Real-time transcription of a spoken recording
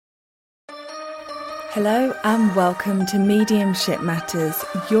Hello and welcome to Mediumship Matters,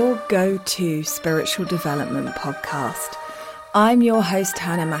 your go-to spiritual development podcast. I'm your host,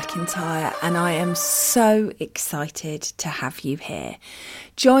 Hannah McIntyre, and I am so excited to have you here.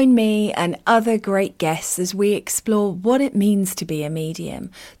 Join me and other great guests as we explore what it means to be a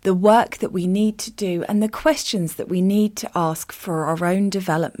medium, the work that we need to do, and the questions that we need to ask for our own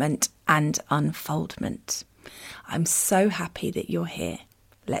development and unfoldment. I'm so happy that you're here.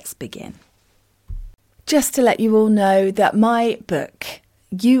 Let's begin. Just to let you all know that my book,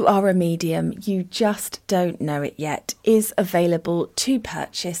 You Are a Medium, You Just Don't Know It Yet, is available to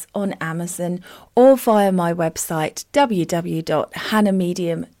purchase on Amazon or via my website,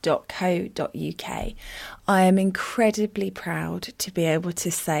 www.hannahmedium.co.uk. I am incredibly proud to be able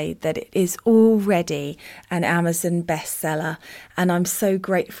to say that it is already an Amazon bestseller, and I'm so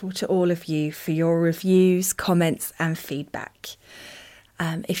grateful to all of you for your reviews, comments and feedback.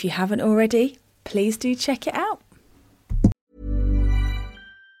 If you haven't already, please do check it out.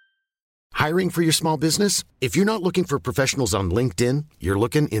 Hiring for your small business? If you're not looking for professionals on LinkedIn, you're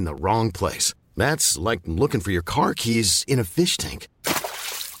looking in the wrong place. That's like looking for your car keys in a fish tank.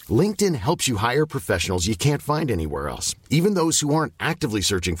 LinkedIn helps you hire professionals you can't find anywhere else, even those who aren't actively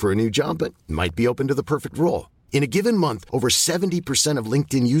searching for a new job but might be open to the perfect role. In a given month, over 70% of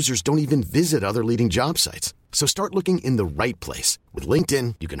LinkedIn users don't even visit other leading job sites. So start looking in the right place. With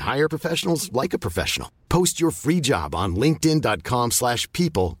LinkedIn, you can hire professionals like a professional. Post your free job on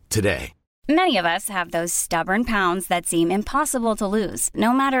linkedin.com/people today. Many of us have those stubborn pounds that seem impossible to lose,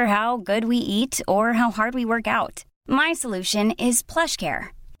 no matter how good we eat or how hard we work out. My solution is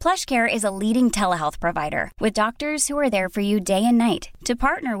PlushCare. PlushCare is a leading telehealth provider with doctors who are there for you day and night to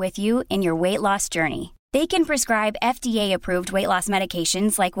partner with you in your weight loss journey. They can prescribe FDA-approved weight loss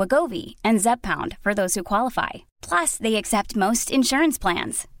medications like Wegovy and Zepbound for those who qualify. Plus, they accept most insurance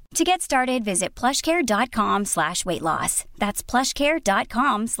plans. To get started, visit plushcare.com/weightloss. That's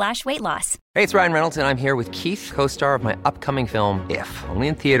plushcare.com/weightloss. Hey, it's Ryan Reynolds, and I'm here with Keith, co-star of my upcoming film, If, only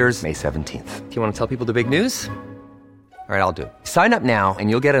in theaters May 17th. Do you want to tell people the big news? All right, I'll do it. Sign up now and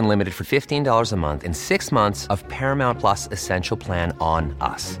you'll get unlimited for $15 a month and 6 months of Paramount Plus Essential Plan on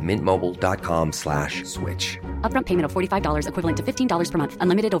us. Mintmobile.com/switch. Upfront payment of $45 equivalent to $15 per month.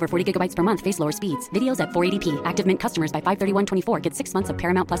 Unlimited over 40 gigabytes per month. Face lower speeds. Videos at 480p. Active Mint customers by 531.24 get 6 months of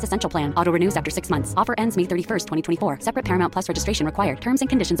Paramount Plus Essential Plan. Auto renews after 6 months. Offer ends May 31st, 2024. Separate Paramount Plus registration required. Terms and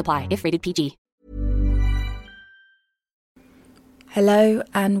conditions apply if rated PG. Hello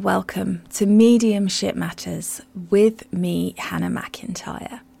and welcome to Mediumship Matters with me, Hannah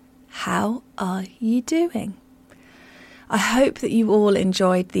McIntyre. How are you doing? I hope that you all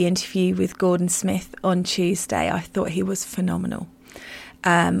enjoyed the interview with Gordon Smith on Tuesday. I thought he was phenomenal.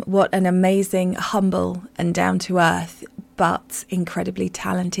 What an amazing, humble and down-to-earth but incredibly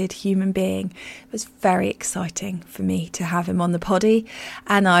talented human being. It was very exciting for me to have him on the poddy,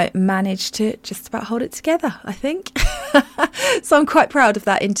 and I managed to just about hold it together, I think. So I'm quite proud of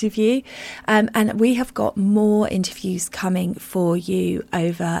that interview. And we have got more interviews coming for you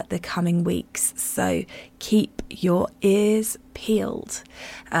over the coming weeks. So keep your ears peeled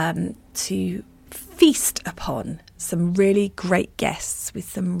to feast upon some really great guests with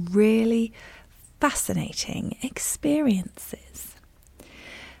some really fascinating experiences.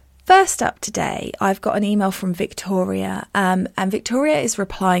 First up today, I've got an email from Victoria, and Victoria is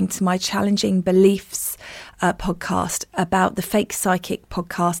replying to my Challenging Beliefs podcast about the Fake Psychic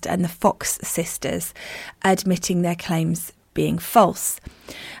podcast and the Fox sisters admitting their claims being false.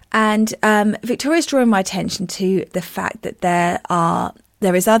 And Victoria's drawing my attention to the fact that there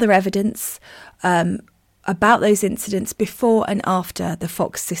is other evidence about those incidents before and after the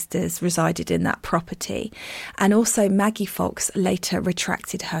Fox sisters resided in that property. And also Maggie Fox later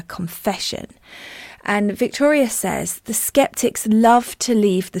retracted her confession. And Victoria says, the skeptics love to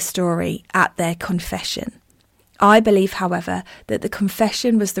leave the story at their confession. I believe, however, that the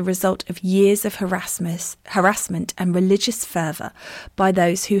confession was the result of years of harassment and religious fervour by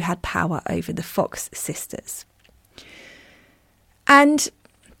those who had power over the Fox sisters. And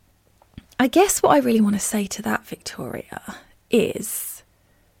I guess what I really want to say to that, Victoria, is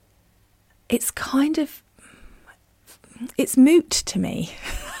it's moot to me.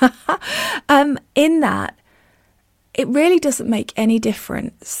 In that it really doesn't make any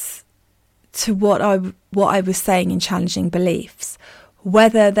difference to what I was saying in Challenging Beliefs,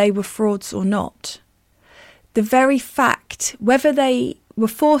 whether they were frauds or not. The very fact, whether they were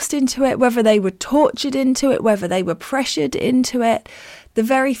forced into it, whether they were tortured into it, whether they were pressured into it, the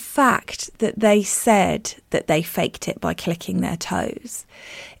very fact that they said that they faked it by clicking their toes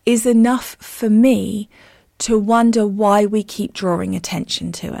is enough for me to wonder why we keep drawing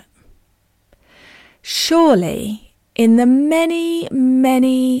attention to it. Surely, in the many,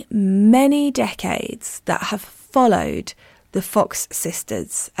 many, many decades that have followed the Fox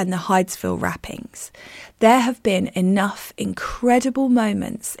sisters and the Hydesville rappings, there have been enough incredible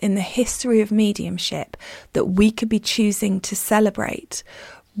moments in the history of mediumship that we could be choosing to celebrate,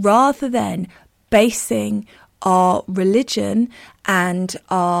 rather than basing our religion and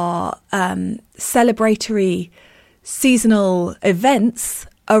our celebratory seasonal events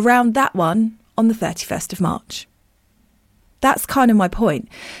around that one on the 31st of March. That's kind of my point.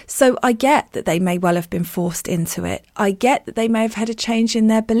 So I get that they may well have been forced into it. I get that they may have had a change in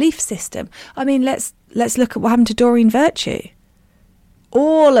their belief system. I mean, let's look at what happened to Doreen Virtue.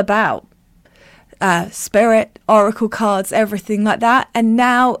 All about spirit, oracle cards, everything like that. And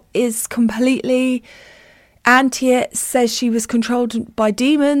now is completely anti it, says she was controlled by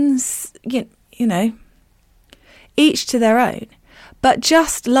demons, you know, each to their own. But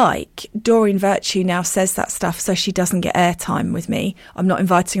just like Doreen Virtue now says that stuff so she doesn't get airtime with me, I'm not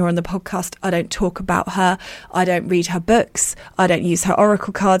inviting her on the podcast. I don't talk about her. I don't read her books. I don't use her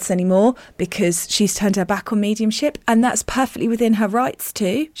oracle cards anymore because she's turned her back on mediumship, and that's perfectly within her rights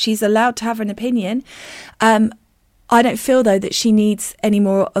too. She's allowed to have an opinion. I don't feel, though, that she needs any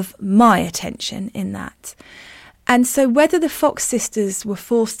more of my attention in that. And so whether the Fox sisters were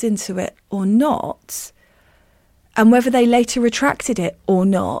forced into it or not, and whether they later retracted it or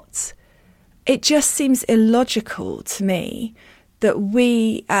not, it just seems illogical to me that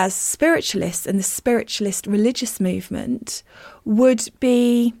we as spiritualists and the spiritualist religious movement would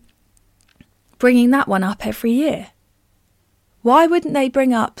be bringing that one up every year. Why wouldn't they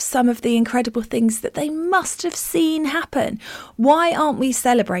bring up some of the incredible things that they must have seen happen? Why aren't we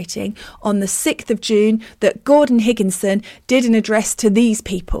celebrating on the 6th of June that Gordon Higginson did an address to these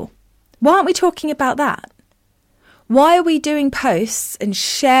people? Why aren't we talking about that? Why are we doing posts and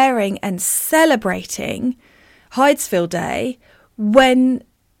sharing and celebrating Hydesville Day when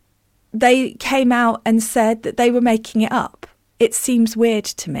they came out and said that they were making it up? It seems weird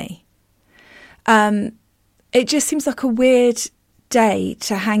to me. It just seems like a weird day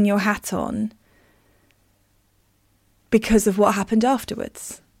to hang your hat on because of what happened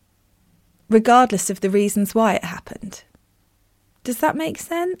afterwards, regardless of the reasons why it happened. Does that make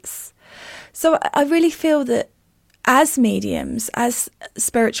sense? So I really feel that as mediums, as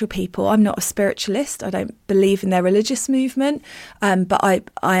spiritual people, I'm not a spiritualist. I don't believe in their religious movement, but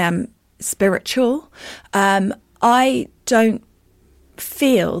I am spiritual. I don't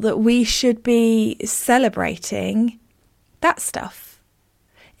feel that we should be celebrating that stuff.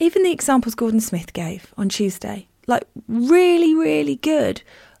 Even the examples Gordon Smith gave on Tuesday, like really, really good,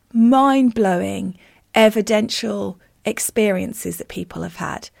 mind-blowing, evidential experiences that people have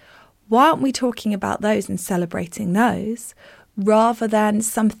had. Why aren't we talking about those and celebrating those rather than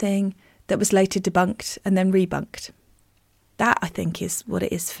something that was later debunked and then rebunked? That, I think, is what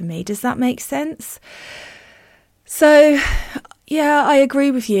it is for me. Does that make sense? So, yeah, I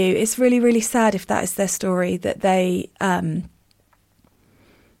agree with you. It's really, really sad if that is their story, that they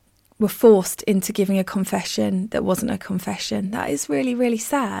were forced into giving a confession that wasn't a confession. That is really, really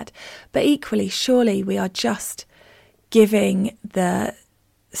sad. But equally, surely we are just giving the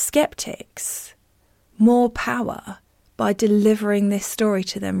skeptics more power by delivering this story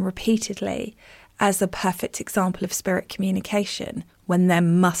to them repeatedly as a perfect example of spirit communication, when there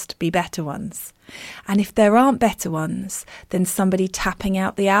must be better ones. And if there aren't better ones than somebody tapping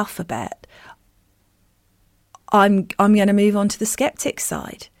out the alphabet, I'm going to move on to the skeptic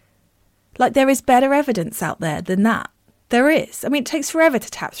side. Like, there is better evidence out there than that. There is. I mean, it takes forever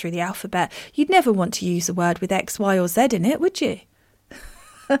to tap through the alphabet. You'd never want to use a word with X, Y or Z in it, would you?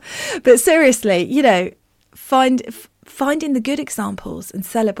 But seriously, you know, finding the good examples and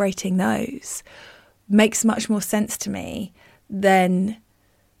celebrating those makes much more sense to me than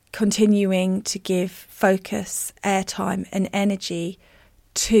continuing to give focus, airtime and energy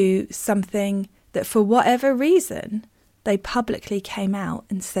to something that, for whatever reason, they publicly came out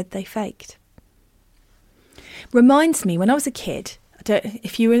and said they faked. Reminds me, when I was a kid,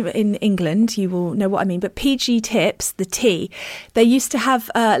 if you were in England, you will know what I mean, but PG Tips, the T, they used to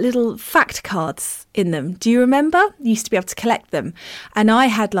have little fact cards in them. Do you remember? You used to be able to collect them. And I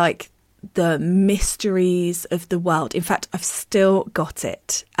had like the mysteries of the world. In fact, I've still got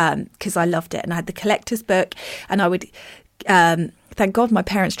it because I loved it. And I had the collector's book, and I would... thank God my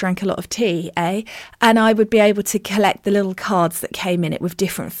parents drank a lot of tea, eh? And I would be able to collect the little cards that came in it with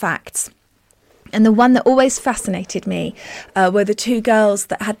different facts. And the one that always fascinated me were the two girls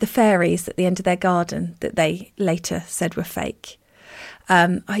that had the fairies at the end of their garden that they later said were fake.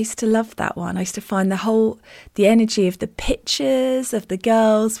 I used to love that one. I used to find the energy of the pictures of the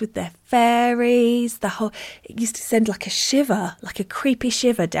girls with their fairies, it used to send like a shiver, like a creepy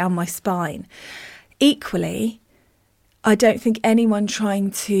shiver down my spine. Equally, I don't think anyone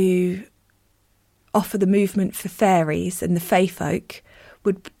trying to offer the movement for fairies and the fae folk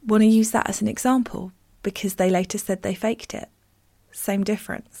would want to use that as an example, because they later said they faked it. Same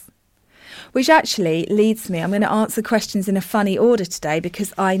difference. Which actually leads me, I'm going to answer questions in a funny order today,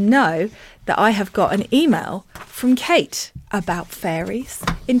 because I know that I have got an email from Kate about fairies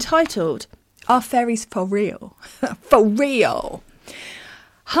entitled, "Are Fairies for Real?" For real.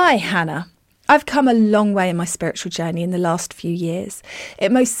 Hi, Hannah. I've come a long way in my spiritual journey in the last few years.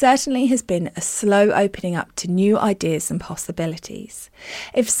 It most certainly has been a slow opening up to new ideas and possibilities.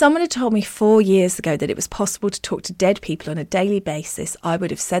 If someone had told me 4 years ago that it was possible to talk to dead people on a daily basis, I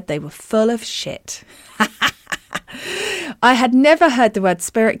would have said they were full of shit. I had never heard the word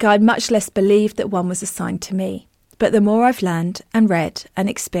spirit guide, much less believed that one was assigned to me. But the more I've learned and read and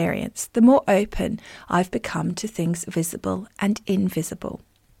experienced, the more open I've become to things visible and invisible.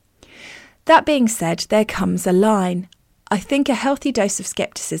 That being said, there comes a line. I think a healthy dose of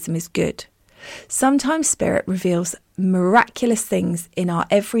scepticism is good. Sometimes spirit reveals miraculous things in our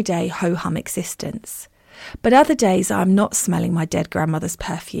everyday ho-hum existence. But other days I'm not smelling my dead grandmother's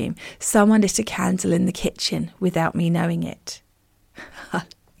perfume. Someone lit a candle in the kitchen without me knowing it.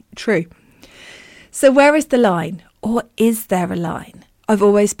 True. So where is the line? Or is there a line? I've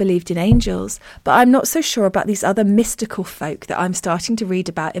always believed in angels, but I'm not so sure about these other mystical folk that I'm starting to read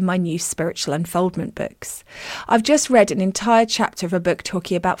about in my new spiritual unfoldment books. I've just read an entire chapter of a book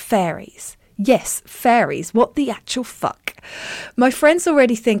talking about fairies. Yes, fairies. What the actual fuck? My friends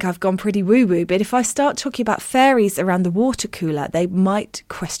already think I've gone pretty woo-woo, but if I start talking about fairies around the water cooler, they might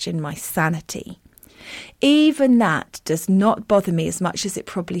question my sanity. Even that does not bother me as much as it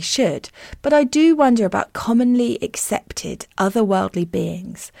probably should, but I do wonder about commonly accepted otherworldly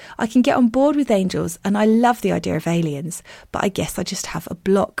beings. I can get on board with angels and I love the idea of aliens, but I guess I just have a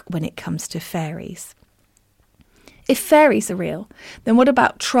block when it comes to fairies. If fairies are real, then what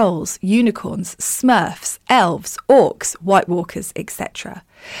about trolls, unicorns, smurfs, elves, orcs, white walkers, etc.?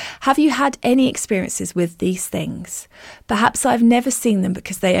 Have you had any experiences with these things? Perhaps I've never seen them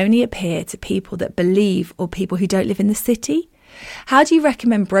because they only appear to people that believe or people who don't live in the city. How do you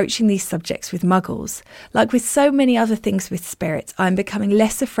recommend broaching these subjects with muggles? Like with so many other things with spirits, I'm becoming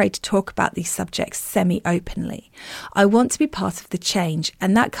less afraid to talk about these subjects semi-openly. I want to be part of the change,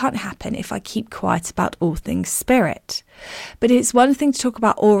 and that can't happen if I keep quiet about all things spirit. But it's one thing to talk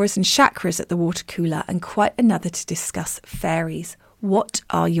about auras and chakras at the water cooler, and quite another to discuss fairies. What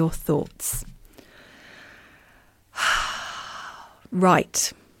are your thoughts?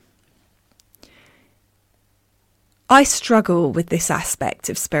 Right. I struggle with this aspect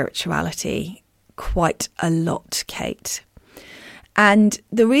of spirituality quite a lot, Kate. And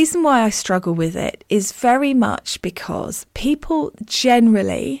the reason why I struggle with it is very much because people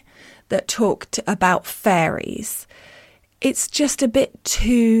generally that talk about fairies, it's just a bit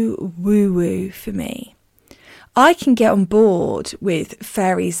too woo-woo for me. I can get on board with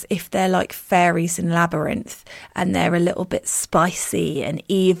fairies if they're like fairies in Labyrinth and they're a little bit spicy and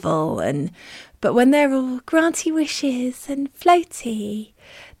evil, but when they're all granty wishes and floaty,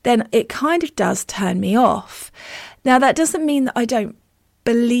 then it kind of does turn me off. Now, that doesn't mean that I don't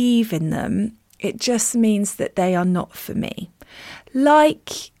believe in them. It just means that they are not for me.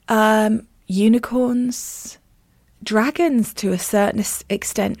 Like unicorns, dragons to a certain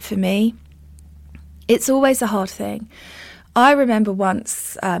extent for me. It's always a hard thing. I remember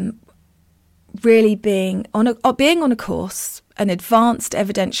once really being on a course, an advanced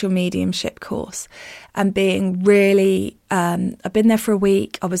evidential mediumship course, and being really, I've been there for a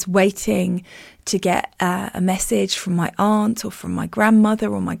week. I was waiting to get a message from my aunt or from my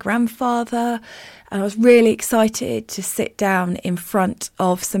grandmother or my grandfather. And I was really excited to sit down in front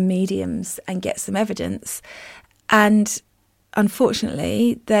of some mediums and get some evidence. And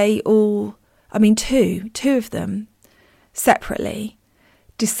unfortunately, two of them separately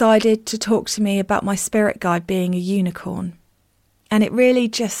decided to talk to me about my spirit guide being a unicorn. And it really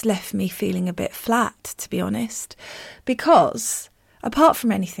just left me feeling a bit flat, to be honest, because apart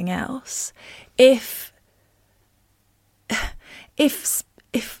from anything else, if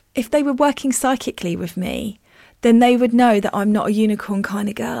they were working psychically with me, then they would know that I'm not a unicorn kind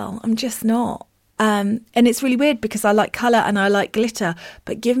of girl. I'm just not. And it's really weird because I like colour and I like glitter,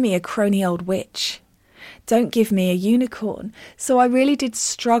 but give me a crony old witch. Don't give me a unicorn. So I really did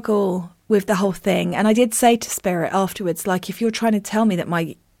struggle with the whole thing. And I did say to Spirit afterwards, like, if you're trying to tell me that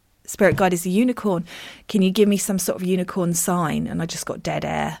my spirit guide is a unicorn. Can you give me some sort of unicorn sign? And I just got dead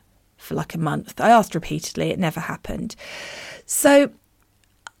air for like a month. I asked repeatedly. It never happened. So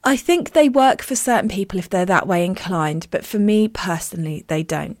I think they work for certain people if they're that way inclined. But for me personally, they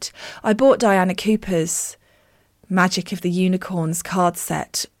don't. I bought Diana Cooper's Magic of the Unicorns card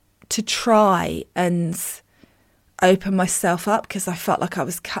set to try and open myself up because I felt like I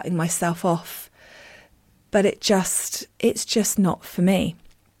was cutting myself off. But it's just not for me.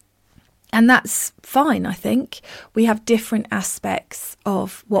 And that's fine, I think. We have different aspects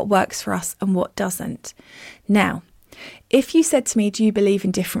of what works for us and what doesn't. Now, if you said to me, do you believe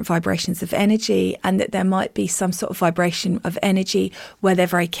in different vibrations of energy, and that there might be some sort of vibration of energy where they're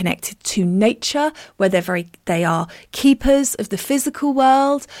very connected to nature, where they are keepers of the physical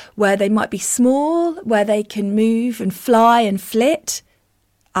world, where they might be small, where they can move and fly and flit,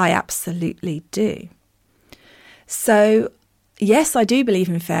 I absolutely do. So, yes, I do believe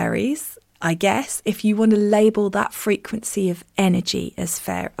in fairies, I guess, if you want to label that frequency of energy as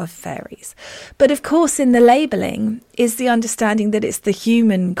of fairies. But of course, in the labelling is the understanding that it's the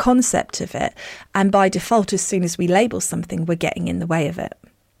human concept of it. And by default, as soon as we label something, we're getting in the way of it.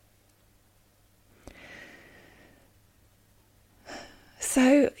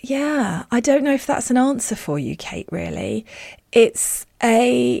 So, yeah, I don't know if that's an answer for you, Kate, really.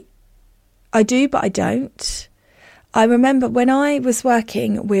 I do, but I don't. I remember when I was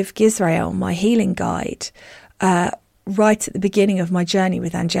working with Gizrael, my healing guide, right at the beginning of my journey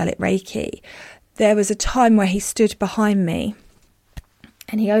with angelic Reiki, there was a time where he stood behind me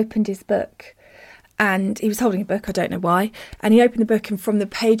and he opened his book, and he was holding a book, I don't know why, and he opened the book, and from the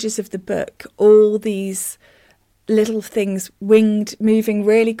pages of the book, all these little things winged, moving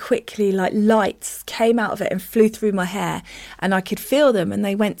really quickly like lights, came out of it and flew through my hair, and I could feel them, and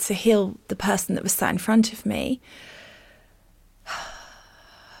they went to heal the person that was sat in front of me.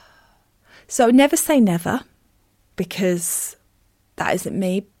 So never say never, because that isn't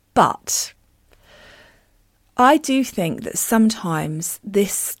me. But I do think that sometimes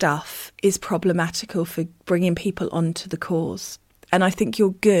this stuff is problematical for bringing people onto the cause. And I think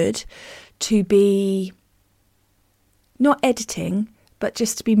you're good to be not editing, but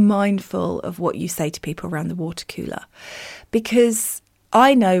just to be mindful of what you say to people around the water cooler. Because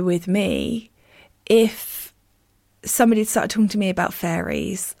I know with me, if somebody had started talking to me about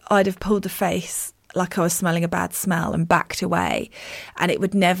fairies, I'd have pulled a face like I was smelling a bad smell and backed away, and it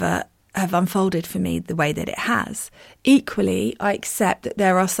would never have unfolded for me the way that it has. Equally, I accept that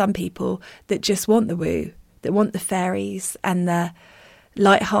there are some people that just want the woo, that want the fairies and the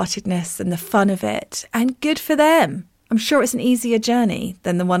lightheartedness and the fun of it, and good for them. I'm sure it's an easier journey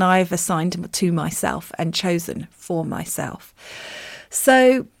than the one I've assigned to myself and chosen for myself.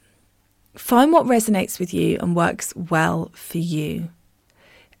 So find what resonates with you and works well for you.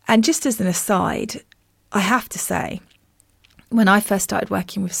 And just as an aside, I have to say, when I first started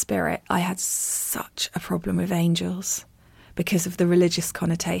working with spirit, I had such a problem with angels because of the religious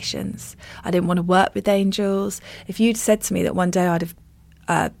connotations. I didn't want to work with angels. If you'd said to me that one day I'd have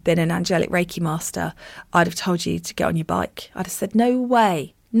been an angelic Reiki master, I'd have told you to get on your bike. I'd have said, no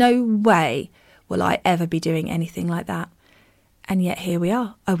way will I ever be doing anything like that. And yet here we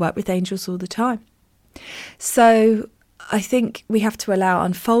are. I work with angels all the time. So I think we have to allow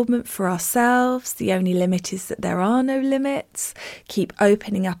unfoldment for ourselves. The only limit is that there are no limits. Keep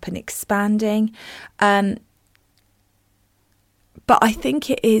opening up and expanding. But I think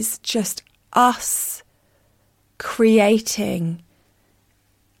it is just us creating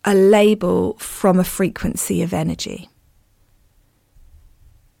a label from a frequency of energy.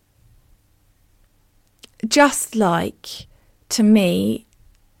 Just like, to me,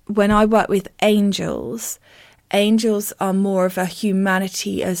 when I work with angels, angels are more of a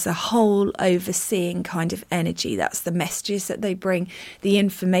humanity as a whole overseeing kind of energy. That's the messages that they bring, the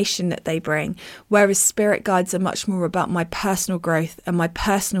information that they bring. Whereas spirit guides are much more about my personal growth and my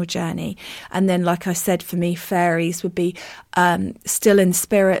personal journey. And then, like I said, for me, fairies would be still in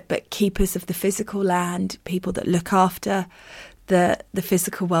spirit, but keepers of the physical land, people that look after the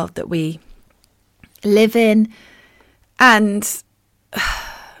physical world that we live in. And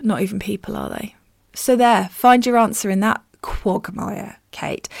not even people, are they? So there, find your answer in that quagmire,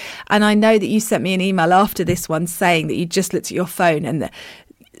 Kate. And I know that you sent me an email after this one saying that you just looked at your phone and the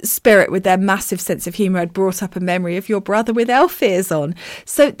spirit with their massive sense of humour had brought up a memory of your brother with elf ears on.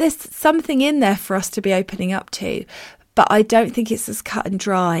 So there's something in there for us to be opening up to. But I don't think it's as cut and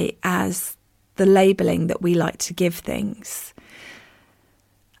dry as the labelling that we like to give things.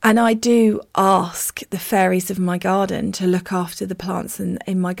 And I do ask the fairies of my garden to look after the plants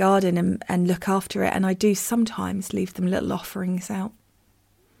in my garden and look after it. And I do sometimes leave them little offerings out.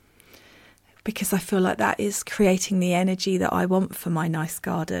 because I feel like that is creating the energy that I want for my nice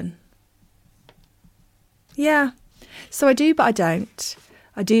garden. Yeah, so I do, but I don't.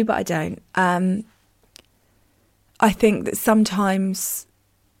 I do, but I don't. I think that sometimes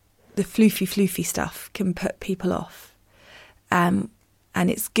the floofy stuff can put people off. And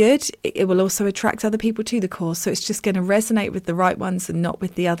it's good. It will also attract other people to the course. So it's just going to resonate with the right ones and not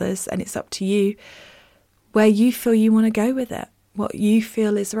with the others. And it's up to you where you feel you want to go with it, what you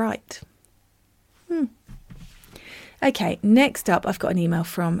feel is right. Okay, next up, I've got an email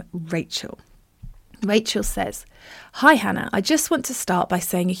from Rachel. Rachel says, "Hi Hannah, I just want to start by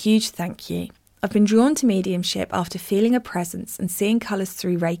saying a huge thank you. I've been drawn to mediumship after feeling a presence and seeing colours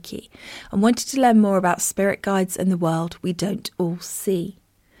through Reiki and wanted to learn more about spirit guides and the world we don't all see.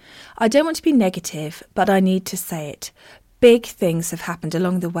 I don't want to be negative, but I need to say it. Big things have happened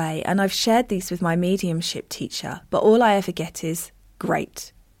along the way and I've shared these with my mediumship teacher, but all I ever get is,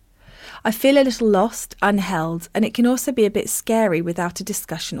 great. I feel a little lost, unheld, and it can also be a bit scary without a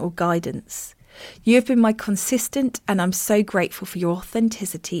discussion or guidance. You have been my consistent and I'm so grateful for your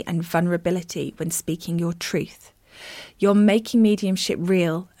authenticity and vulnerability when speaking your truth. You're making mediumship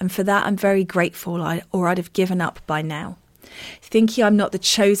real and for that I'm very grateful or I'd have given up by now. Thinking I'm not the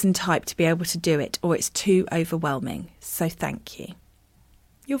chosen type to be able to do it or it's too overwhelming. So thank you."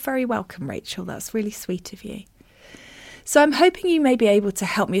 You're very welcome, Rachel. That's really sweet of you. So I'm hoping you may be able to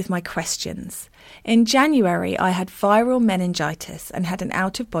help me with my questions. In January, I had viral meningitis and had an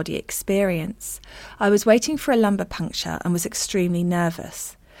out-of-body experience. I was waiting for a lumbar puncture and was extremely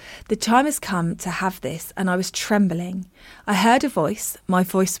nervous. The time has come to have this and I was trembling. I heard a voice, my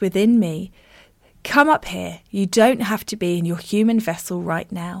voice within me, "Come up here, you don't have to be in your human vessel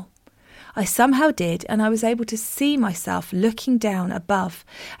right now." I somehow did and I was able to see myself looking down above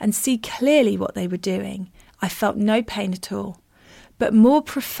and see clearly what they were doing. I felt no pain at all. But more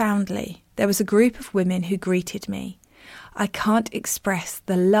profoundly, there was a group of women who greeted me. I can't express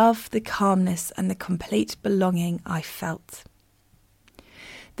the love, the calmness and the complete belonging I felt.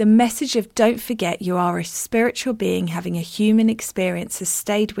 The message of don't forget you are a spiritual being having a human experience has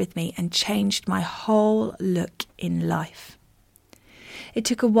stayed with me and changed my whole look in life. It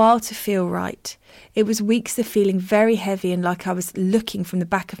took a while to feel right. It was weeks of feeling very heavy and like I was looking from the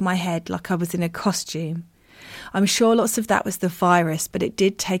back of my head like I was in a costume. I'm sure lots of that was the virus, but it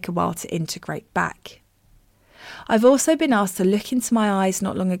did take a while to integrate back. I've also been asked to look into my eyes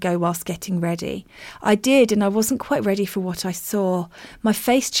not long ago whilst getting ready. I did, and I wasn't quite ready for what I saw. My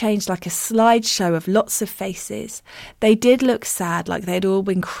face changed like a slideshow of lots of faces. They did look sad, like they'd all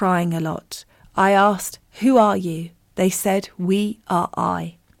been crying a lot. I asked, "Who are you?" They said, "We are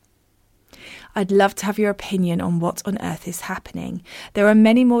I." I'd love to have your opinion on what on earth is happening. There are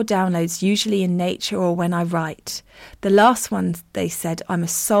many more downloads, usually in nature or when I write. The last one, they said, I'm a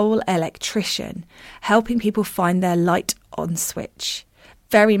soul electrician, helping people find their light on switch.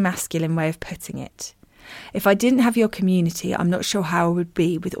 Very masculine way of putting it. If I didn't have your community, I'm not sure how I would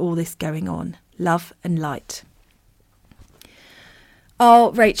be with all this going on. Love and light.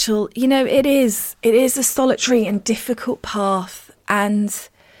 Oh, Rachel, you know, it is a solitary and difficult path, and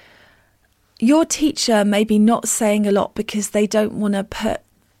your teacher may be not saying a lot because they don't want to put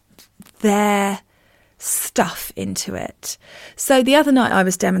their stuff into it. So the other night I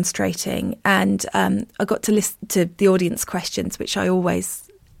was demonstrating and I got to listen to the audience questions, which I always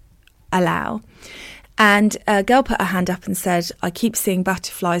allow. And a girl put her hand up and said, "I keep seeing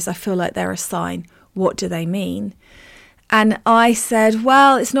butterflies. I feel like they're a sign. What do they mean?" And I said,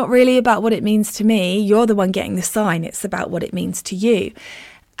 well, it's not really about what it means to me. You're the one getting the sign. It's about what it means to you.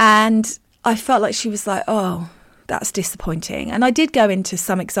 And I felt like she was like, oh, that's disappointing. And I did go into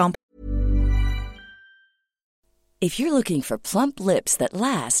some examples. If you're looking for plump lips that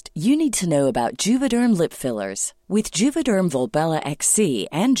last, you need to know about Juvederm lip fillers. With Juvederm Volbella XC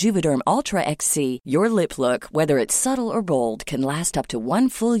and Juvederm Ultra XC, your lip look, whether it's subtle or bold, can last up to 1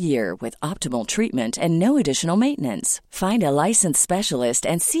 full year with optimal treatment and no additional maintenance. Find a licensed specialist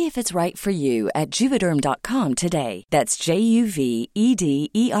and see if it's right for you at Juvederm.com today. That's JUVEDERM.com.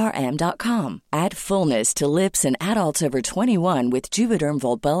 Add fullness to lips in adults over 21 with Juvederm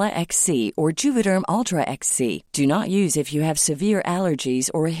Volbella XC or Juvederm Ultra XC. Do not use if you have severe allergies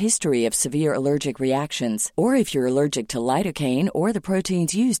or a history of severe allergic reactions, or if you're you're allergic to lidocaine or the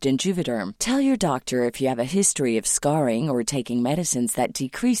proteins used in Juvederm. Tell your doctor if you have a history of scarring or taking medicines that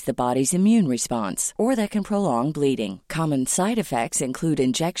decrease the body's immune response or that can prolong bleeding. Common side effects include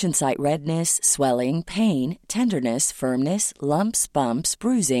injection site redness, swelling, pain, tenderness, firmness, lumps, bumps,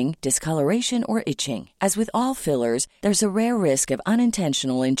 bruising, discoloration, or itching. As with all fillers, there's a rare risk of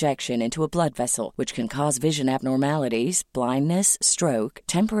unintentional injection into a blood vessel, which can cause vision abnormalities, blindness, stroke,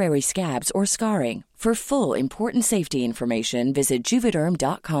 temporary scabs, or scarring. For full, important safety information, visit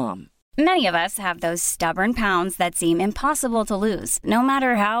Juvederm.com. Many of us have those stubborn pounds that seem impossible to lose, no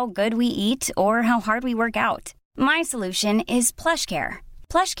matter how good we eat or how hard we work out. My solution is PlushCare.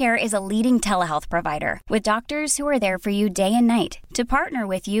 PlushCare is a leading telehealth provider with doctors who are there for you day and night to partner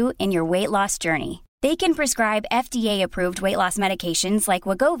with you in your weight loss journey. They can prescribe FDA-approved weight loss medications like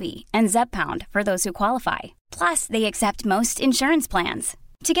Wegovy and Zepbound for those who qualify. Plus, they accept most insurance plans.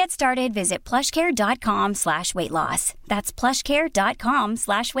 To get started, visit plushcare.com/weightloss. That's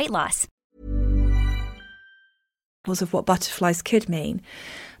plushcare.com/weightloss. Of what butterflies could mean.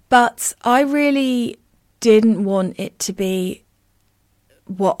 But I really didn't want it to be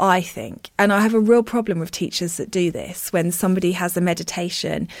what I think. And I have a real problem with teachers that do this. When somebody has a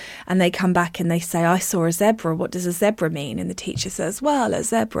meditation and they come back and they say, I saw a zebra, what does a zebra mean? And the teacher says, well, a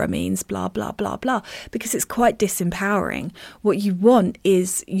zebra means blah, blah, blah, blah, because it's quite disempowering. What you want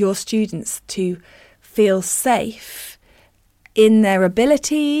is your students to feel safe in their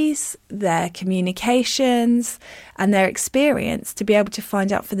abilities, their communications, and their experience to be able to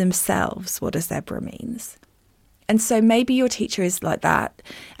find out for themselves what a zebra means. And so maybe your teacher is like that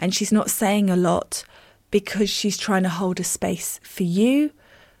and she's not saying a lot because she's trying to hold a space for you.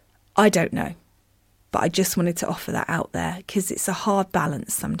 I don't know. But I just wanted to offer that out there because it's a hard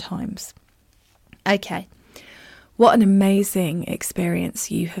balance sometimes. Okay. What an amazing experience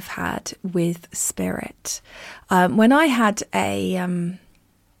you have had with spirit. When I had when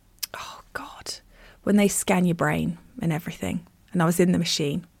they scan your brain and everything, and I was in the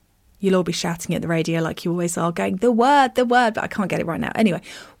machine. You'll all be shouting at the radio like you always are, going, the word, but I can't get it right now. Anyway,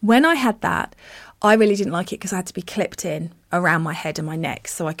 when I had that, I really didn't like it because I had to be clipped in around my head and my neck,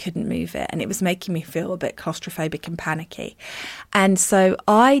 so I couldn't move it. And it was making me feel a bit claustrophobic and panicky. And so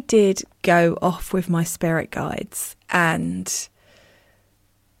I did go off with my spirit guides and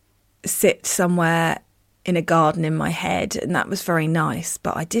sit somewhere in a garden in my head, and that was very nice,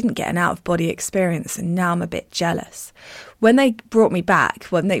 but I didn't get an out-of-body experience, and now I'm a bit jealous. When they brought me back,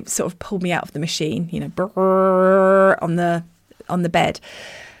 when they sort of pulled me out of the machine, on the bed,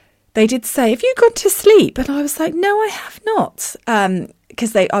 they did say, have you gone to sleep? And I was like, no, I have not,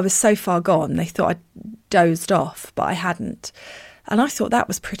 because I was so far gone, they thought I'd dozed off, but I hadn't, and I thought that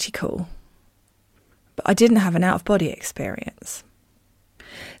was pretty cool, but I didn't have an out-of-body experience.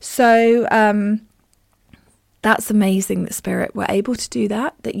 So, that's amazing that Spirit were able to do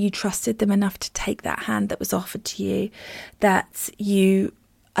that you trusted them enough to take that hand that was offered to you, that you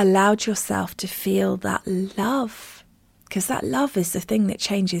allowed yourself to feel that love, because that love is the thing that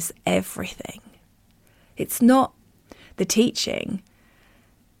changes everything. It's not the teaching,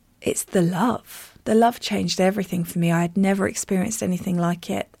 it's the love. The love changed everything for me. I had never experienced anything like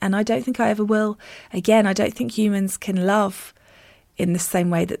it, and I don't think I ever will again. I don't think humans can love in the same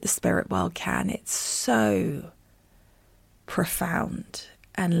way that the spirit world can. It's so profound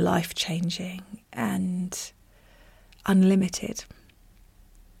and life-changing and unlimited.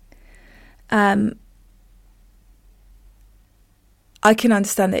 I can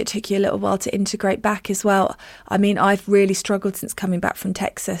understand that it took you a little while to integrate back as well. I mean, I've really struggled since coming back from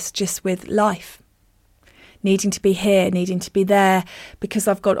Texas just with life, needing to be here, needing to be there, because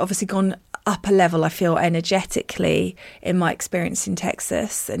I've obviously gone up a level, I feel, energetically in my experience in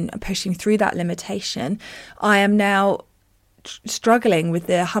Texas and pushing through that limitation. I am now struggling with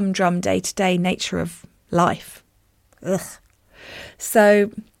the humdrum day-to-day nature of life. Ugh.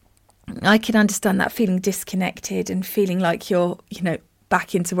 So I can understand that, feeling disconnected and feeling like you're,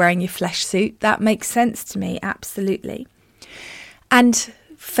 back into wearing your flesh suit. That makes sense to me, absolutely. And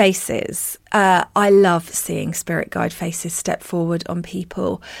faces. I love seeing spirit guide faces step forward on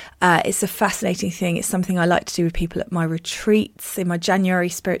people. It's a fascinating thing. It's something I like to do with people at my retreats. In my January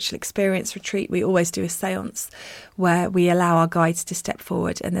spiritual experience retreat, we always do a seance where we allow our guides to step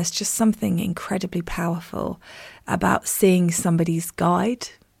forward. And there's just something incredibly powerful about seeing somebody's guide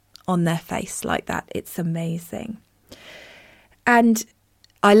on their face like that. It's amazing. And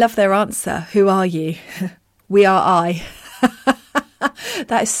I love their answer. Who are you? We are I.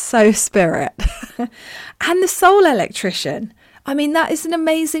 That is so spirit. And the soul electrician. I mean, that is an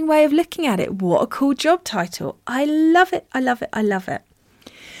amazing way of looking at it. What a cool job title. I love it. I love it. I love it.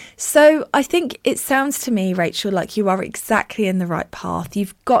 So I think it sounds to me, Rachel, like you are exactly in the right path.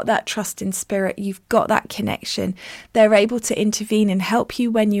 You've got that trust in spirit. You've got that connection. They're able to intervene and help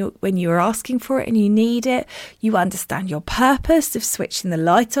you when you're asking for it and you need it. You understand your purpose of switching the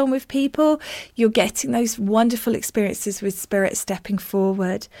light on with people. You're getting those wonderful experiences with spirit stepping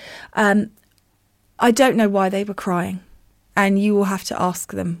forward. I don't know why they were crying. And you will have to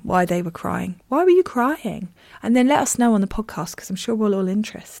ask them why they were crying. Why were you crying? And then let us know on the podcast, because I'm sure we're all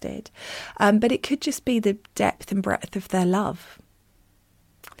interested. But it could just be the depth and breadth of their love.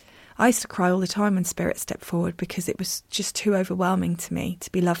 I used to cry all the time when spirit stepped forward because it was just too overwhelming to me to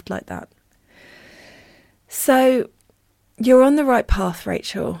be loved like that. So you're on the right path,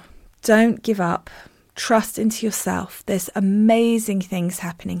 Rachel. Don't give up. Trust into yourself. There's amazing things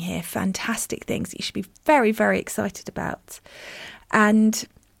happening here, fantastic things that you should be very, very excited about. And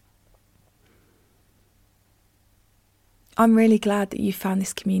I'm really glad that you found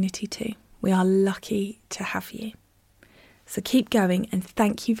this community too. We are lucky to have you. So keep going, and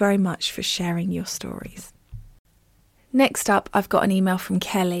thank you very much for sharing your stories. Next up, I've got an email from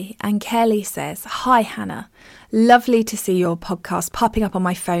Kelly, and Kelly says, "Hi Hannah, lovely to see your podcast popping up on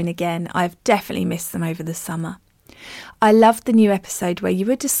my phone again. I've definitely missed them over the summer. I loved the new episode where you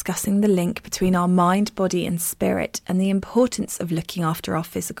were discussing the link between our mind, body and spirit and the importance of looking after our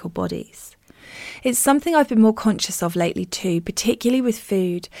physical bodies. It's something I've been more conscious of lately too, particularly with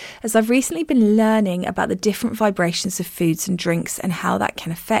food, as I've recently been learning about the different vibrations of foods and drinks and how that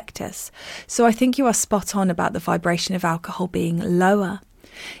can affect us. So I think you are spot on about the vibration of alcohol being lower.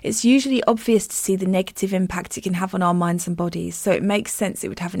 It's usually obvious to see the negative impact it can have on our minds and bodies, so it makes sense it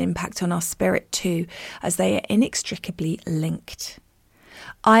would have an impact on our spirit too, as they are inextricably linked.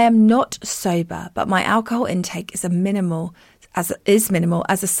 I am not sober, but my alcohol intake is minimal as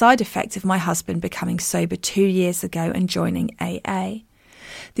a side effect of my husband becoming sober 2 years ago and joining AA.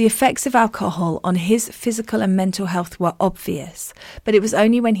 The effects of alcohol on his physical and mental health were obvious, but it was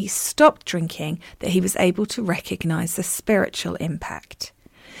only when he stopped drinking that he was able to recognise the spiritual impact.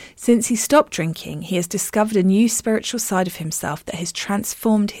 Since he stopped drinking, he has discovered a new spiritual side of himself that has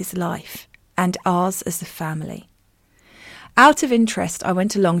transformed his life and ours as a family. Out of interest, I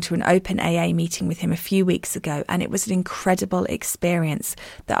went along to an open AA meeting with him a few weeks ago, and it was an incredible experience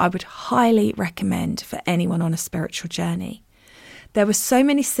that I would highly recommend for anyone on a spiritual journey. There were so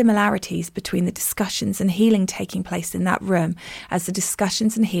many similarities between the discussions and healing taking place in that room as the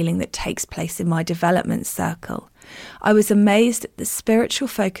discussions and healing that takes place in my development circle. I was amazed at the spiritual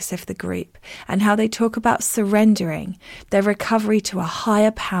focus of the group and how they talk about surrendering, their recovery to a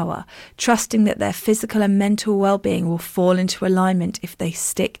higher power, trusting that their physical and mental well-being will fall into alignment if they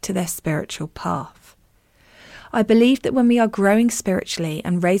stick to their spiritual path. I believe that when we are growing spiritually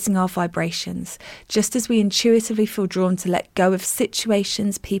and raising our vibrations, just as we intuitively feel drawn to let go of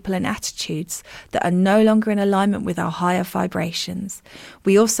situations, people and attitudes that are no longer in alignment with our higher vibrations,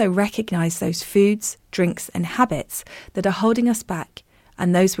 we also recognise those foods, drinks and habits that are holding us back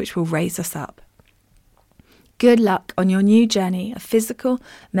and those which will raise us up. Good luck on your new journey of physical,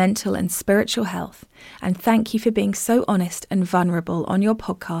 mental and spiritual health, and thank you for being so honest and vulnerable on your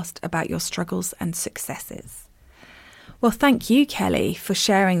podcast about your struggles and successes." Well, thank you, Kelly, for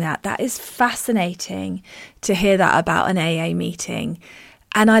sharing that. That is fascinating to hear that about an AA meeting.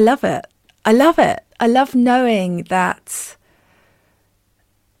 And I love it. I love it. I love knowing that,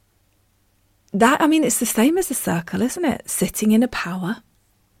 it's the same as a circle, isn't it? Sitting in a power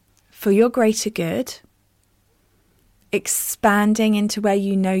for your greater good, expanding into where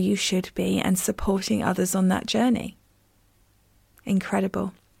you know you should be and supporting others on that journey.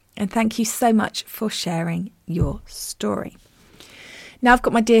 Incredible. And thank you so much for sharing your story. Now I've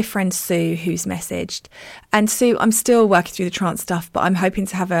got my dear friend Sue who's messaged. And Sue, I'm still working through the trance stuff, but I'm hoping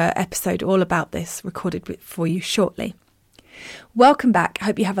to have an episode all about this recorded for you shortly. Welcome back. I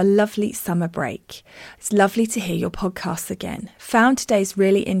hope you have a lovely summer break. It's lovely to hear your podcasts again. Found today's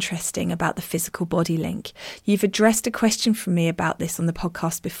really interesting about the physical body link. You've addressed a question from me about this on the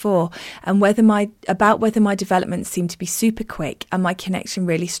podcast before, and whether my development seemed to be super quick and my connection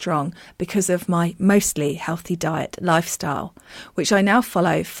really strong because of my mostly healthy diet lifestyle, which I now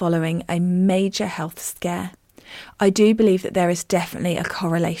follow following a major health scare. I do believe that there is definitely a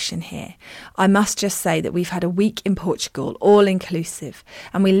correlation here. I must just say that we've had a week in Portugal, all inclusive,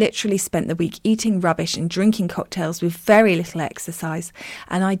 and we literally spent the week eating rubbish and drinking cocktails with very little exercise,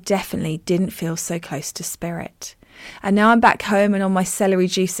 and I definitely didn't feel so close to spirit. And now I'm back home and on my celery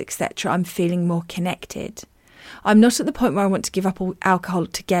juice, etc., I'm feeling more connected. I'm not at the point where I want to give up all alcohol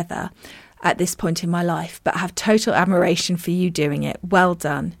together at this point in my life, but have total admiration for you doing it. Well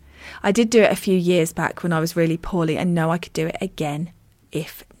done. I did do it a few years back when I was really poorly and know I could do it again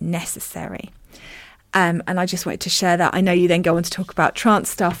if necessary. And I just wanted to share that. I know you then go on to talk about trance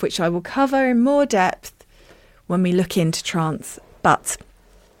stuff, which I will cover in more depth when we look into trance. But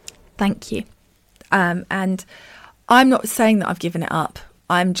thank you. And I'm not saying that I've given it up.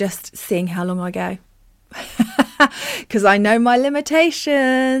 I'm just seeing how long I go. Because I know my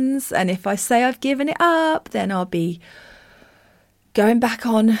limitations. And if I say I've given it up, then I'll be going back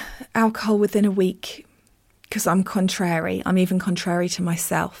on alcohol within a week. Because I'm contrary. I'm even contrary to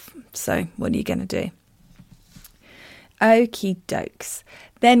myself. So what are you going to do? Okie dokes.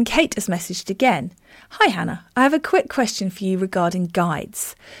 Then Kate has messaged again. Hi Hannah, I have a quick question for you regarding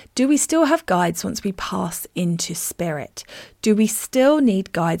guides. Do we still have guides once we pass into spirit? Do we still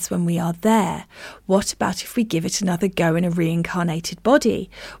need guides when we are there? What about if we give it another go in a reincarnated body?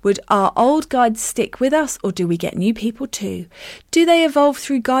 Would our old guides stick with us, or do we get new people too? Do they evolve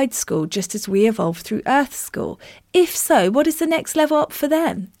through guide school just as we evolve through Earth school? If so, what is the next level up for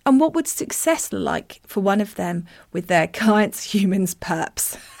them? And what would success look like for one of them with their clients, humans,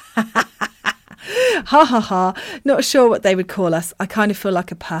 perps? Ha ha ha, not sure what they would call us. I kind of feel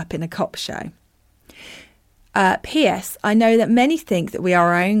like a perp in a cop show. P.S. I know that many think that we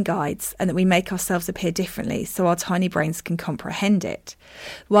are our own guides and that we make ourselves appear differently so our tiny brains can comprehend it.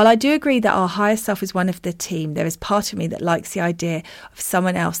 While I do agree that our higher self is one of the team, there is part of me that likes the idea of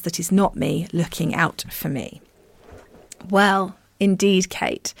someone else that is not me looking out for me. Well, indeed,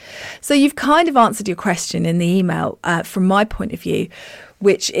 Kate. So you've kind of answered your question in the email from my point of view,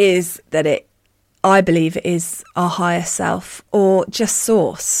 which is that I believe it is our higher self or just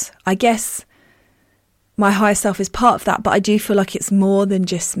source. I guess my higher self is part of that, but I do feel like it's more than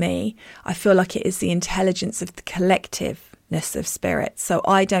just me. I feel like it is the intelligence of the collectiveness of spirit. So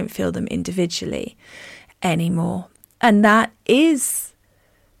I don't feel them individually anymore. And that is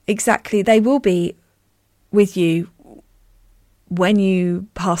exactly, they will be with you when you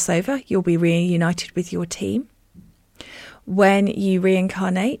pass over. You'll be reunited with your team. When you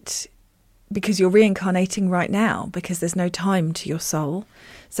reincarnate, because you're reincarnating right now, because there's no time to your soul.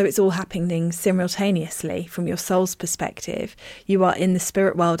 So it's all happening simultaneously from your soul's perspective. You are in the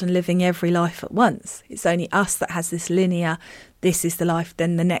spirit world and living every life at once. It's only us that has this linear, this is the life,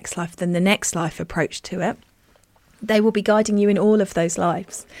 then the next life, then the next life approach to it. They will be guiding you in all of those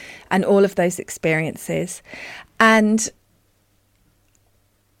lives and all of those experiences. And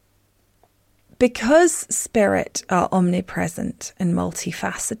because spirit are omnipresent and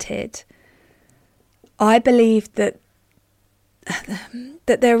multifaceted, I believe that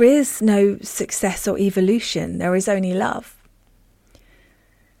there is no success or evolution. There is only love.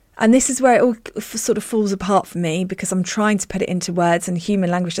 And this is where it all sort of falls apart for me, because I'm trying to put it into words and human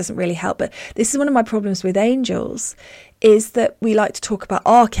language doesn't really help. But this is one of my problems with angels, is that we like to talk about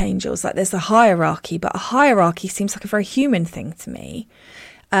archangels, like there's a hierarchy, but a hierarchy seems like a very human thing to me.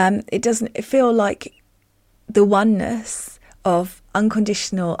 It doesn't feel like the oneness of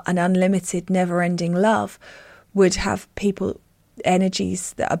unconditional and unlimited never-ending love would have people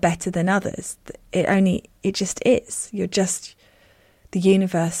energies that are better than others. It just is. You're just the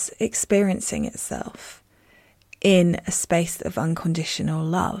universe experiencing itself in a space of unconditional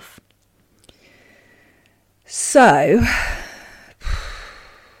love. So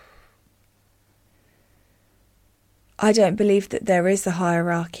I don't believe that there is a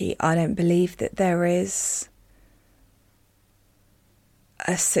hierarchy. I don't believe that there is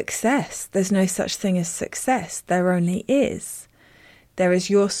a success. There's no such thing as success. There only is. There is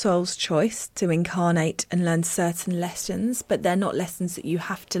your soul's choice to incarnate and learn certain lessons, but they're not lessons that you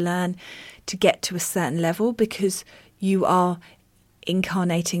have to learn to get to a certain level, because you are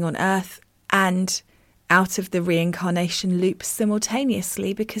incarnating on Earth and out of the reincarnation loop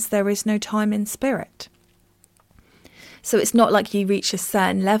simultaneously, because there is no time in spirit. So it's not like you reach a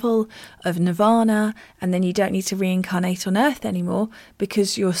certain level of nirvana and then you don't need to reincarnate on Earth anymore,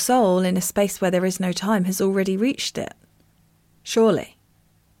 because your soul in a space where there is no time has already reached it. Surely.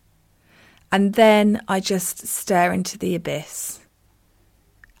 And then I just stare into the abyss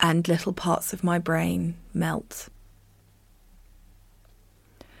and little parts of my brain melt.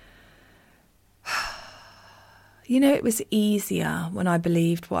 You know, it was easier when I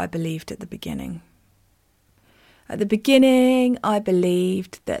believed what I believed at the beginning. At the beginning, I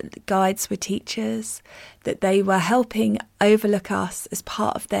believed that guides were teachers, that they were helping overlook us as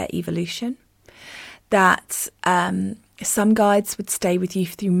part of their evolution, that some guides would stay with you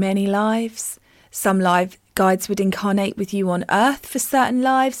through many lives, some guides would incarnate with you on Earth for certain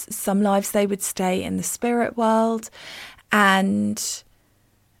lives, some lives they would stay in the spirit world, and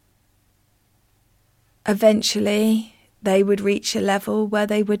eventually they would reach a level where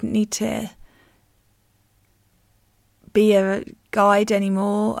they wouldn't need to be a guide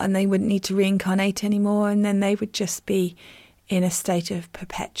anymore and they wouldn't need to reincarnate anymore, and then they would just be in a state of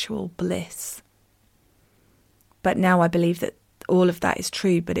perpetual bliss. But now I believe that all of that is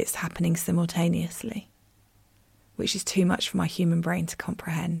true, but it's happening simultaneously, which is too much for my human brain to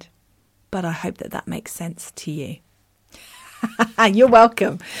comprehend. But I hope that that makes sense to you. You're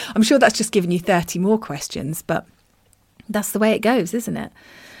welcome. I'm sure that's just given you 30 more questions, but that's the way it goes, isn't it?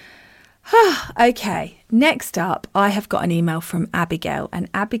 Okay, next up, I have got an email from Abigail, and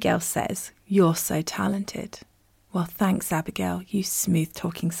Abigail says, "You're so talented." Well, thanks, Abigail, you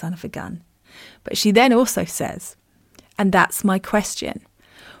smooth-talking son of a gun. But she then also says, and that's my question,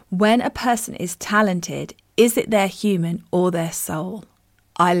 when a person is talented, is it their human or their soul?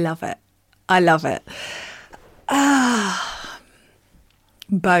 I love it. I love it.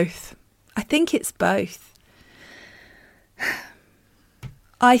 Both. I think it's both.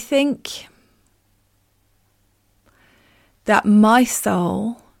 I think that my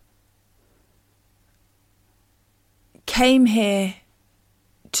soul came here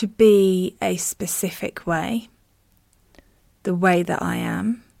to be a specific way, the way that I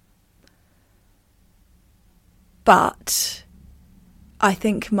am. But I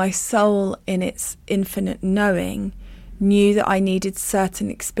think my soul, in its infinite knowing, knew that I needed certain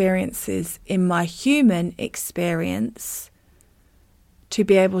experiences in my human experience to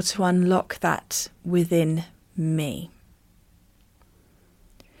be able to unlock that within me.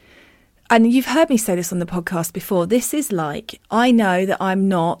 And you've heard me say this on the podcast before. This is like, I know that I'm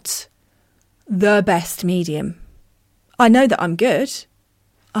not the best medium. I know that I'm good.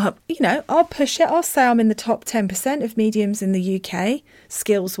 I'll push it. I'll say I'm in the top 10% of mediums in the UK,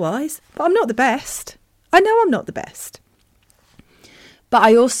 skills-wise. But I'm not the best. I know I'm not the best. But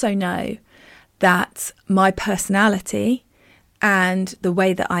I also know that my personality and the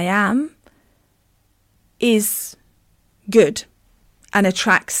way that I am is good and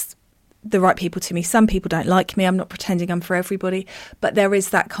attracts the right people to me. Some people don't like me. I'm not pretending I'm for everybody. But there is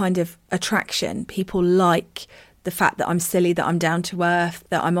that kind of attraction. People like the fact that I'm silly, that I'm down to earth,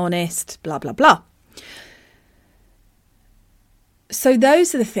 that I'm honest, blah, blah, blah. So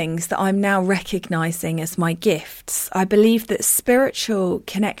those are the things that I'm now recognising as my gifts. I believe that spiritual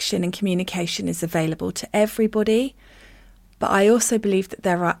connection and communication is available to everybody. But I also believe that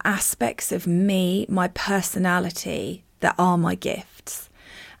there are aspects of me, my personality, that are my gifts.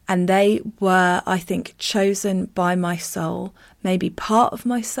 And they were, I think, chosen by my soul, maybe part of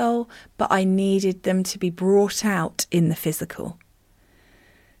my soul, but I needed them to be brought out in the physical.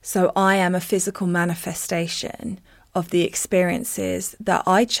 So I am a physical manifestation of the experiences that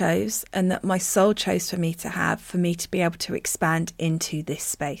I chose and that my soul chose for me to have, for me to be able to expand into this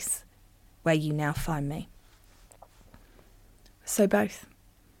space where you now find me. So both.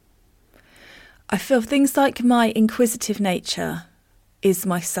 I feel things like my inquisitive nature is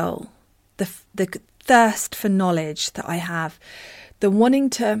my soul. The thirst for knowledge that I have, the wanting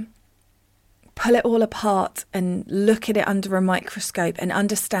to pull it all apart and look at it under a microscope and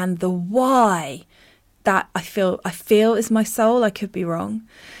understand the why, that I feel is my soul. I could be wrong.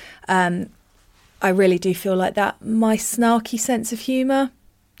 I really do feel like that. My snarky sense of humour,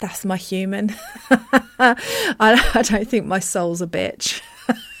 that's my human. I don't think my soul's a bitch.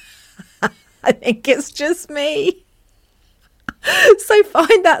 I think it's just me. So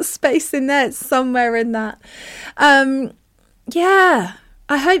find that space in there. It's somewhere in that. Yeah,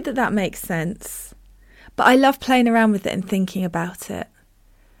 I hope that makes sense. But I love playing around with it and thinking about it.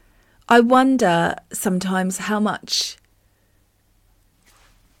 I wonder sometimes how much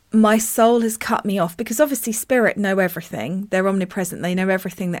my soul has cut me off, because obviously spirit know everything. They're omnipresent. They know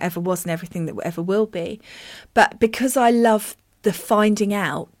everything that ever was and everything that ever will be. But because I love the finding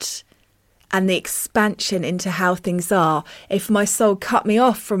out and the expansion into how things are, if my soul cut me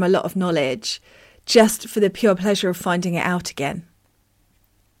off from a lot of knowledge just for the pure pleasure of finding it out again,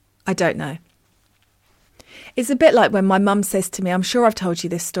 I don't know. It's a bit like when my mum says to me, "I'm sure I've told you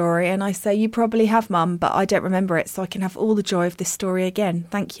this story," and I say, "You probably have, Mum, but I don't remember it, so I can have all the joy of this story again.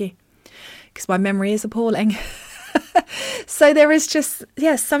 Thank you." Because my memory is appalling. So there is just,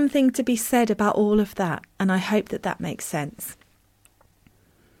 something to be said about all of that, and I hope that makes sense.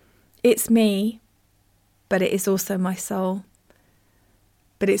 It's me, but it is also my soul,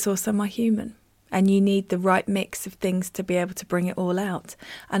 but it's also my human. And you need the right mix of things to be able to bring it all out.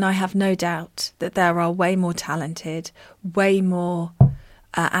 And I have no doubt that there are way more talented, way more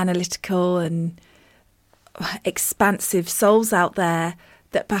analytical and expansive souls out there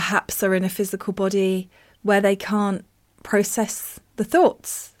that perhaps are in a physical body where they can't process the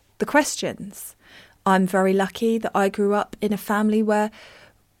thoughts, the questions. I'm very lucky that I grew up in a family where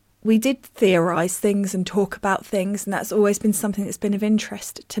we did theorise things and talk about things, and that's always been something that's been of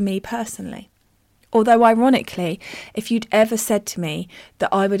interest to me personally. Although, ironically, if you'd ever said to me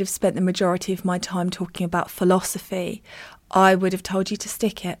that I would have spent the majority of my time talking about philosophy, I would have told you to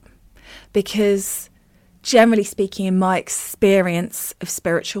stick it. Because, generally speaking, in my experience of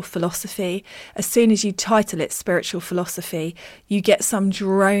spiritual philosophy, as soon as you title it spiritual philosophy, you get some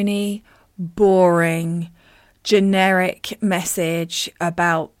drony, boring, generic message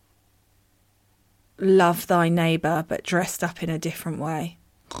about love thy neighbour, but dressed up in a different way.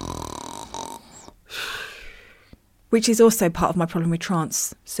 Which is also part of my problem with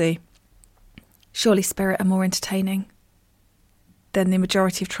trance, see. Surely spirit are more entertaining than the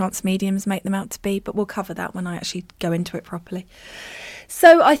majority of trance mediums make them out to be, but we'll cover that when I actually go into it properly.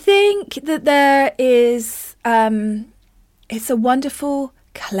 So I think that there is, it's a wonderful,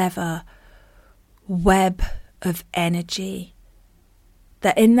 clever web of energy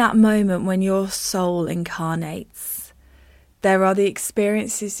that in that moment when your soul incarnates, there are the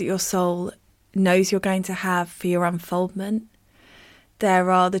experiences that your soul knows you're going to have for your unfoldment.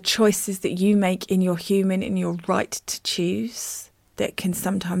 There are the choices that you make in your human, in your right to choose, that can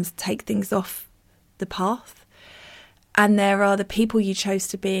sometimes take things off the path. And there are the people you chose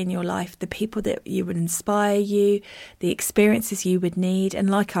to be in your life, the people that you would inspire you, the experiences you would need. And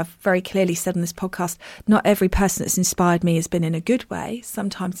like I've very clearly said on this podcast, not every person that's inspired me has been in a good way.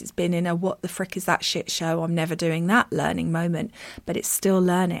 Sometimes it's been in a what the frick is that shit show, I'm never doing that learning moment, but it's still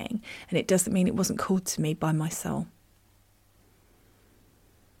learning. And it doesn't mean it wasn't called to me by my soul.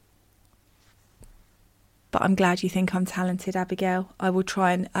 But I'm glad you think I'm talented, Abigail. I will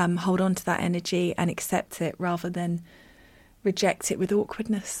try and hold on to that energy and accept it rather than reject it with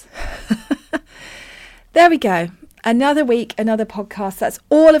awkwardness. There we go. Another week, another podcast. That's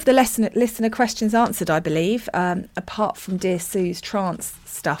all of the listener questions answered, I believe, apart from Dear Sue's trance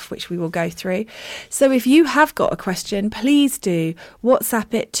stuff, which we will go through. So if you have got a question, please do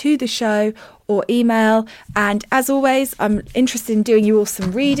WhatsApp it to the show or email. And as always, I'm interested in doing you all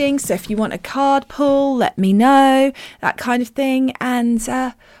some reading. So if you want a card pull, let me know, that kind of thing. And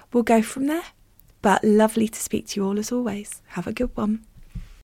we'll go from there. But lovely to speak to you all as always. Have a good one.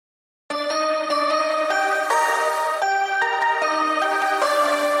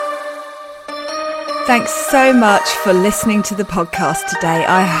 Thanks so much for listening to the podcast today.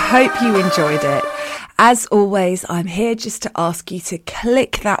 I hope you enjoyed it. As always, I'm here just to ask you to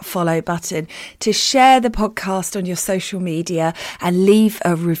click that follow button, to share the podcast on your social media and leave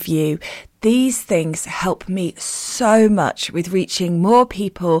a review. These things help me so much with reaching more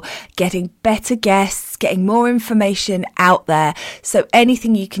people, getting better guests, getting more information out there. So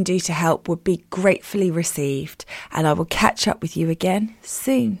anything you can do to help would be gratefully received. And I will catch up with you again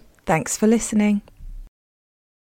soon. Thanks for listening.